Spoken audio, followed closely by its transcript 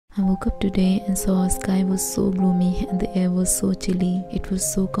I woke up today and saw the sky was so gloomy and the air was so chilly. It was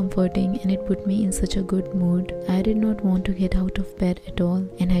so comforting and it put me in such a good mood. I did not want to get out of bed at all,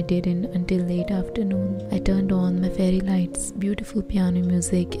 and I didn't until late afternoon. I turned on my fairy lights, beautiful piano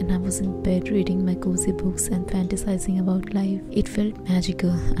music, and I was in bed reading my cozy books and fantasizing about life. It felt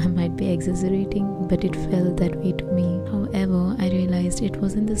magical. I might be exaggerating, but it felt that way to me. However, I realized it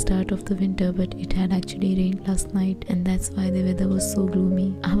wasn't the start of the winter, but it had actually rained last night, and that's why the weather was so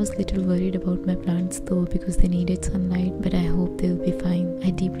gloomy. I was little worried about my plants though, because they needed sunlight, but I hope they'll be fine.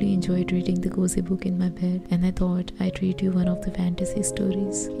 I deeply enjoyed reading the cozy book in my bed, and I thought I'd read you one of the fantasy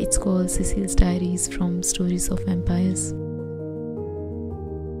stories. It's called Ceceils Dairies from Stories of Vampires.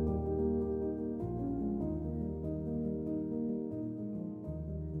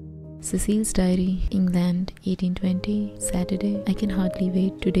 Ceceils Diary, England, 1820, Saturday. I can hardly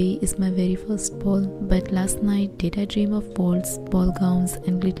wait. Today is my very first ball. But last night, did I dream of balls, ball gowns,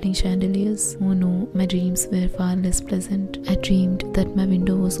 and glittering chandeliers? Oh no, my dreams were far less pleasant. I dreamed that my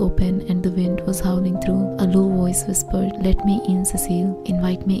window was open and the wind was howling through. A low voice whispered, "Let me in, Cecile.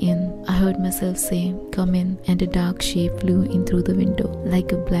 Invite me in." I heard myself say, "Come in," and a dark shape flew in through the window,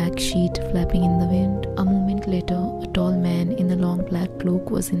 like a black sheet flapping in the wind. A moment later, a tall man in a long black cloak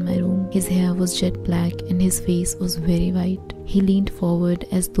was in my room. His hair was jet black and his face was very white. He leaned forward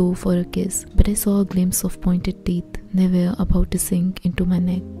as though for a kiss, but I saw a glimpse of pointed teeth. They were about to sink into my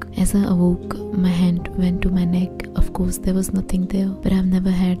neck. As I awoke, my hand went to my neck. Of course, there was nothing there, but I've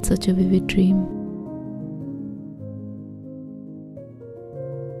never had such a vivid dream.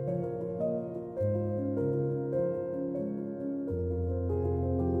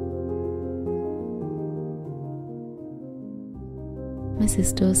 My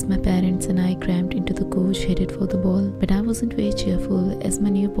sisters, my parents and I crammed into the coach headed for the ball, but I wasn't very cheerful as my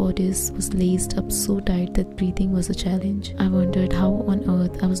new bodice was laced up so tight that breathing was a challenge. I wondered how on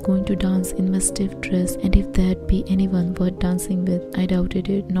earth I was going to dance in my stiff dress, and if there'd be anyone worth dancing with. I doubted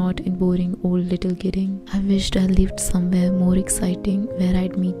it, not in boring old little kidding. I wished I lived somewhere more exciting, where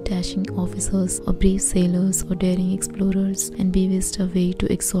I'd meet dashing officers or brave sailors or daring explorers and be whisked away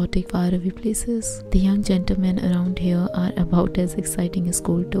to exotic faraway places. The young gentlemen around here are about as exciting as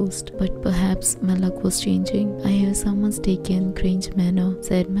cold toast, but perhaps my luck was changing. "I hear someone's taken Grange Manor,"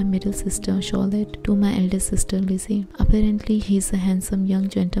 said my middle sister Charlotte to my eldest sister Lizzie. "Apparently he's a handsome young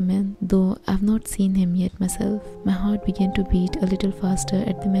gentleman, though I've not seen him yet myself." My heart began to beat a little faster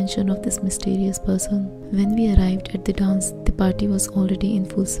at the mention of this mysterious person. When we arrived at the dance, the party was already in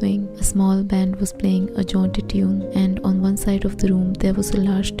full swing. A small band was playing a jaunty tune, and on one side of the room there was a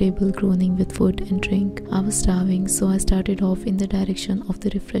large table groaning with food and drink. I was starving, so I started off in the direction of the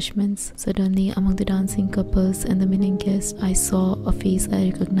refreshments. Suddenly, among the dancing couples and the winning guests, I saw a face I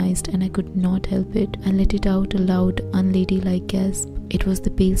recognized, and I could not help it. I let it out a loud, unladylike gasp. It was the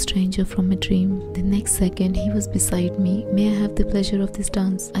pale stranger from my dream. The next second, he was beside me. "May I have the pleasure of this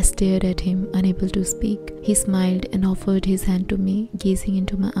dance?" I stared at him, unable to speak. He smiled and offered his hand to me, gazing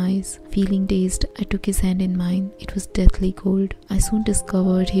into my eyes. Feeling dazed, I took his hand in mine. It was deathly cold. I soon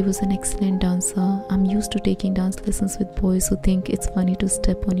discovered he was an excellent dancer. I'm used to taking dance lessons with boys who think it's funny to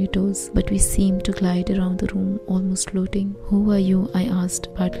step on your toes, but we seemed to glide around the room, almost floating. "Who are you?" I asked,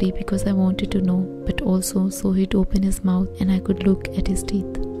 partly because I wanted to know, but also so he'd open his mouth and I could look at his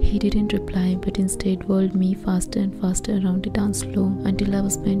teeth. He didn't reply, but instead whirled me faster and faster around the dance floor until I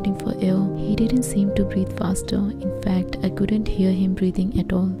was panting for air. He didn't seem to breathe faster. In fact, I couldn't hear him breathing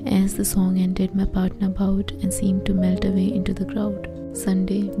at all. As the song ended, my partner bowed and seemed to melt away into the crowd.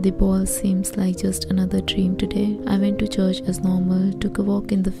 Sunday. The ball seems like just another dream today. I went to church as normal, took a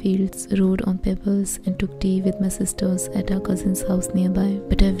walk in the fields, rode on pebbles, and took tea with my sisters at our cousin's house nearby.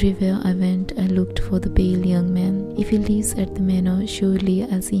 But everywhere I went, I looked for the pale young man. If he lives at the manor, surely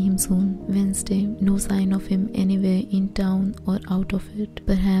I'll see him soon. Wednesday. No sign of him anywhere in town or out of it.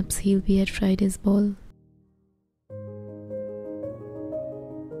 Perhaps he'll be at Friday's ball.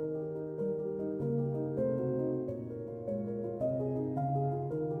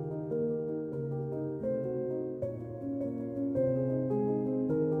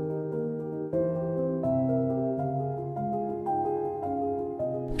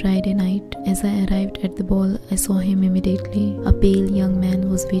 Friday night, as I arrived at the ball, I saw him immediately. A pale young man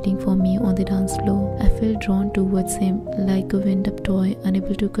was waiting for me on the dance floor. I felt drawn towards him like a wind-up toy,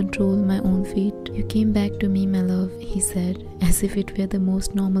 unable to control my own feet. "You came back to me, my love," he said, as if it were the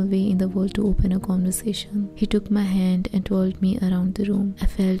most normal way in the world to open a conversation. He took my hand and twirled me around the room. I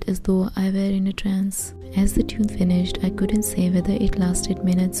felt as though I were in a trance. As the tune finished, I couldn't say whether it lasted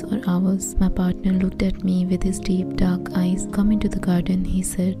minutes or hours. My partner looked at me with his deep, dark eyes. "Come into the garden," he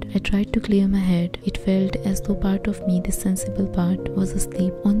said. I tried to clear my head. It felt as though part of me, the sensible part, was asleep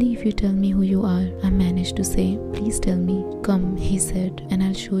sleep. Only if you tell me who you are. I managed to say, please tell me. Come, he said, and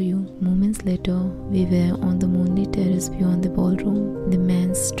I'll show you. Moments later, we were on the moonlit terrace beyond the ballroom. The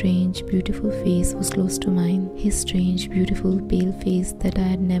man's strange, beautiful face was close to mine. His strange, beautiful, pale face that I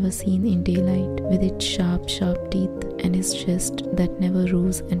had never seen in daylight, with its sharp, sharp teeth, and his chest that never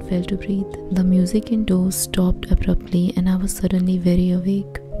rose and fell to breathe. The music indoors stopped abruptly, and I was suddenly very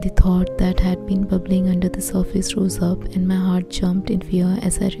awake. The thought that had been bubbling under the surface rose up, and my heart jumped in fear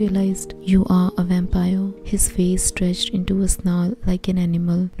as I realized, you are a vampire. His face stretched into a snarl like an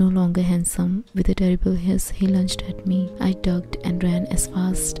animal, no longer handsome. With a terrible hiss, he lunged at me. I ducked and ran as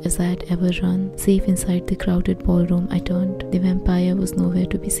fast as I had ever run. Safe inside the crowded ballroom, I turned. The vampire was nowhere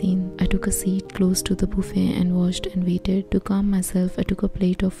to be seen. I took a seat close to the buffet and watched and waited. To calm myself, I took a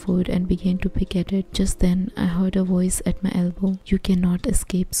plate of food and began to pick at it. Just then, I heard a voice at my elbow. You cannot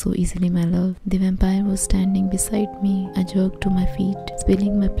escape so easily, my love. The vampire was standing beside me. I jerked to my feet,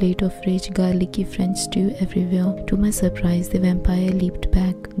 spilling my plate of rich, garlicky French stew everywhere. To my surprise, the vampire leaped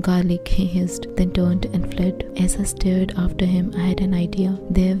back. Garlic, he hissed, then turned and fled. As I stared after him, I had an idea.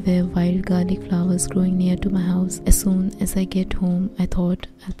 There were wild garlic flowers growing near to my house. As soon as I get home, I thought,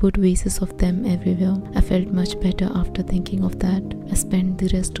 I'll put vases of them everywhere. I felt much better after thinking of that. I spent the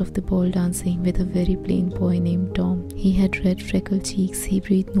rest of the ball dancing with a very plain boy named Tom. He had red freckled cheeks, he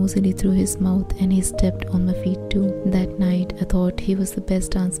breathed nosily through his mouth, and he stepped on my feet too. That night, I thought he was the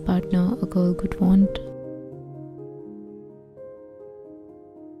best dance partner a girl could want.